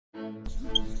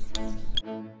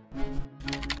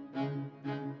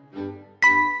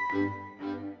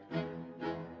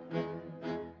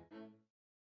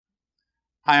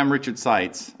Hi, I'm Richard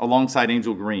Seitz, alongside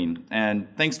Angel Green, and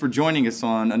thanks for joining us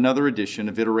on another edition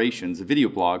of Iterations, a video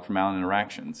blog from Allen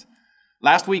Interactions.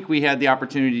 Last week we had the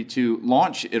opportunity to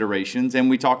launch Iterations, and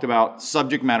we talked about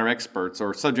subject matter experts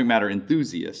or subject matter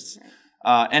enthusiasts,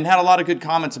 and had a lot of good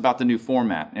comments about the new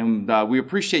format, and we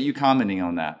appreciate you commenting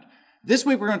on that. This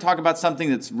week we're going to talk about something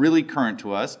that's really current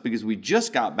to us because we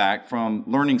just got back from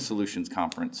Learning Solutions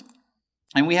Conference.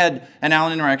 And we had an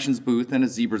Allen Interactions booth and a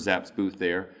ZebraZapps booth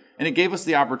there. And it gave us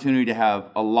the opportunity to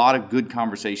have a lot of good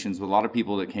conversations with a lot of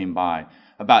people that came by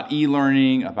about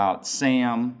e-learning, about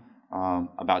SAM,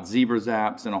 about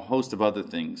ZebraZapps, and a host of other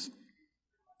things.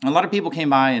 And a lot of people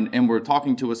came by and were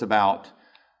talking to us about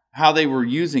how they were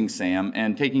using SAM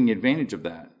and taking advantage of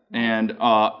that. And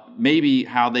maybe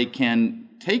how they can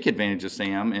take advantage of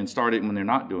SAM and start it when they're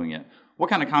not doing it. What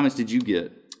kind of comments did you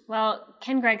get? Well,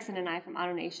 Ken Gregson and I from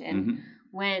AutoNation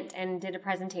went and did a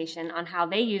presentation on how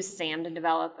they use SAM to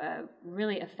develop a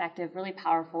really effective, really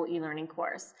powerful e-learning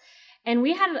course. And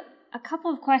we had a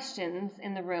couple of questions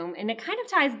in the room, and it kind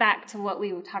of ties back to what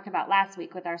we talked about last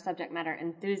week with our subject matter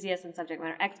enthusiasts and subject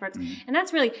matter experts. And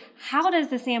that's really, how does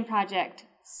the SAM project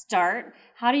start?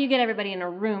 How do you get everybody in a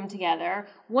room together?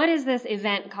 What is this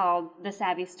event called the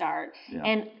Savvy Start?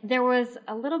 And there was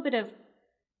a little bit of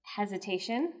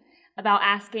hesitation about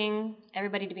asking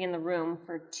everybody to be in the room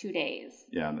for 2 days.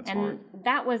 Yeah, that's hard. And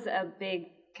that was a big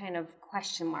kind of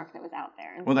question mark that was out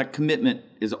there. Well, that commitment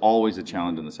is always a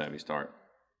challenge in the Savvy Start.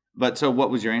 But so what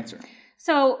was your answer?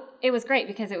 So it was great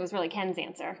because it was really Ken's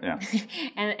answer. Yeah.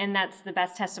 and that's the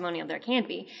best testimonial there can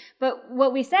be. But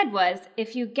what we said was,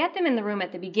 if you get them in the room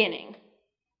at the beginning,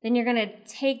 then you're going to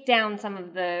take down some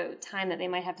of the time that they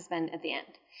might have to spend at the end.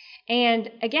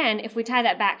 And again, if we tie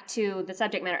that back to the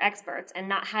subject matter experts and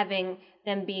not having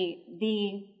them be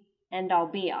the end-all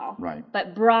be-all,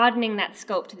 but broadening that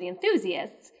scope to the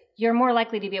enthusiasts, you're more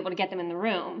likely to be able to get them in the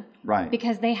room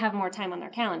because they have more time on their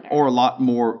calendar. Or a lot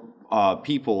more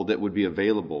people that would be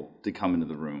available to come into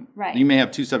the room. You may have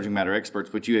two subject matter experts,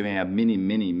 but you may have many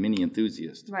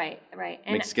enthusiasts.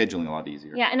 And makes scheduling a lot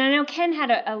easier. Yeah, and I know Ken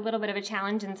had a little bit of a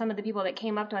challenge, and some of the people that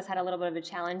came up to us had a little bit of a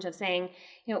challenge of saying,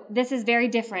 you know, this is very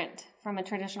different from a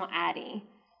traditional ADDIE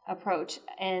approach,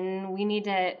 and we need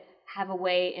to have a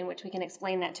way in which we can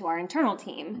explain that to our internal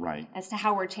team as to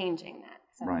how we're changing that.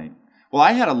 So. Well,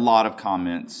 I had a lot of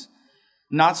comments.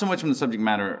 Not so much from the subject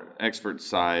matter expert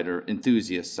side or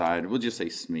enthusiast side. We'll just say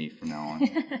SME from now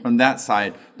on. From that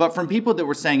side. But from people that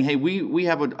were saying, hey, we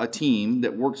have a team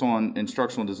that works on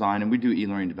instructional design and we do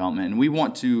e-learning development and we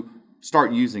want to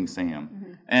start using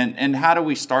SAM. And how do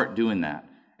we start doing that?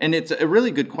 And it's a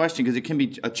really good question because it can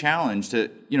be a challenge to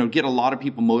get a lot of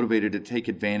people motivated to take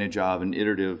advantage of an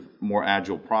iterative, more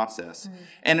agile process.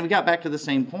 And we got back to the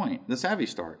same point, the Savvy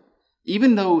Start.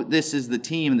 Even though this is the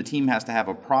team and the team has to have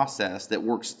a process that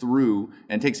works through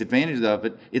and takes advantage of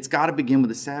it, it's got to begin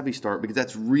with a Savvy Start because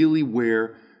that's really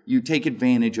where you take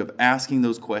advantage of asking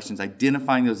those questions,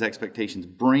 identifying those expectations,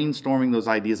 brainstorming those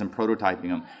ideas and prototyping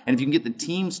them. And if you can get the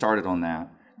team started on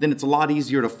that, then it's a lot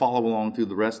easier to follow along through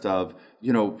the rest of,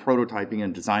 prototyping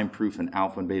and design proof and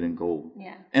alpha and beta and gold.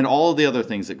 And all of the other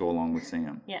things that go along with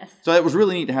SAM. So it was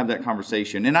really neat to have that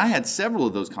conversation. And I had several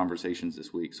of those conversations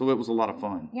this week, so it was a lot of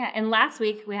fun. Yeah, and last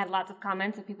week we had lots of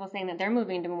comments of people saying that they're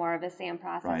moving to more of a SAM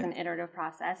process, an iterative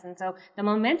process. And so the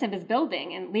momentum is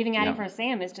building, and leaving ADDIE for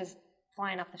SAM is just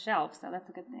flying off the shelf, so that's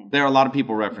a good thing. There are a lot of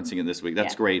people referencing it this week.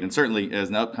 That's great. And certainly as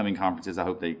in upcoming conferences, I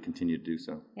hope they continue to do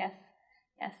so. Yes.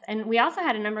 And we also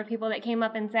had a number of people that came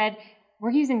up and said, we're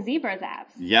using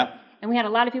ZebraZapps. And we had a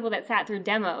lot of people that sat through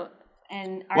demos.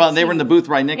 And they were in the booth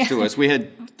right next to us. We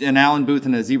had an Allen booth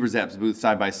and a ZebraZapps booth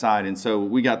side by side. And so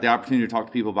we got the opportunity to talk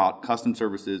to people about custom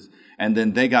services. And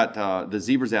then they got the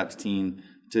ZebraZapps team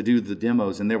to do the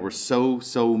demos, and there were so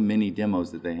many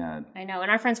demos that they had. I know, and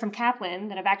our friends from Kaplan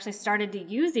that have actually started to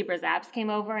use ZebraZapps came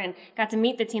over and got to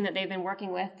meet the team that they've been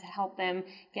working with to help them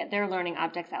get their learning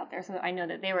objects out there. So I know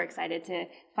that they were excited to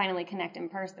finally connect in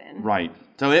person.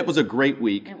 So it was a great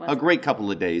week, a great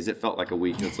couple of days. It felt like a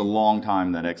week. It's a long time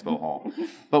in that expo hall.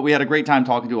 But we had a great time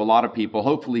talking to a lot of people,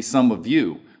 hopefully some of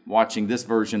you watching this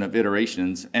version of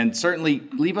Iterations, and certainly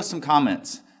leave us some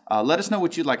comments. Let us know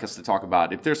what you'd like us to talk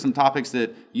about. If there's some topics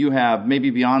that you have, maybe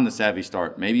beyond the Savvy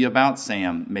Start, maybe about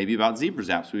SAM, maybe about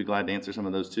ZebraZapps, we'd be glad to answer some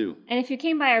of those too. And if you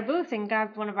came by our booth and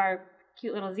grabbed one of our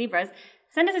cute little zebras,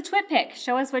 send us a twit pic.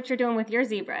 Show us what you're doing with your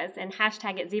zebras and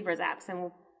hashtag it ZebraZapps, and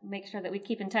we'll make sure that we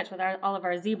keep in touch with all of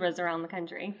our zebras around the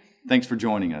country. Thanks for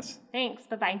joining us. Thanks.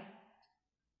 Bye-bye.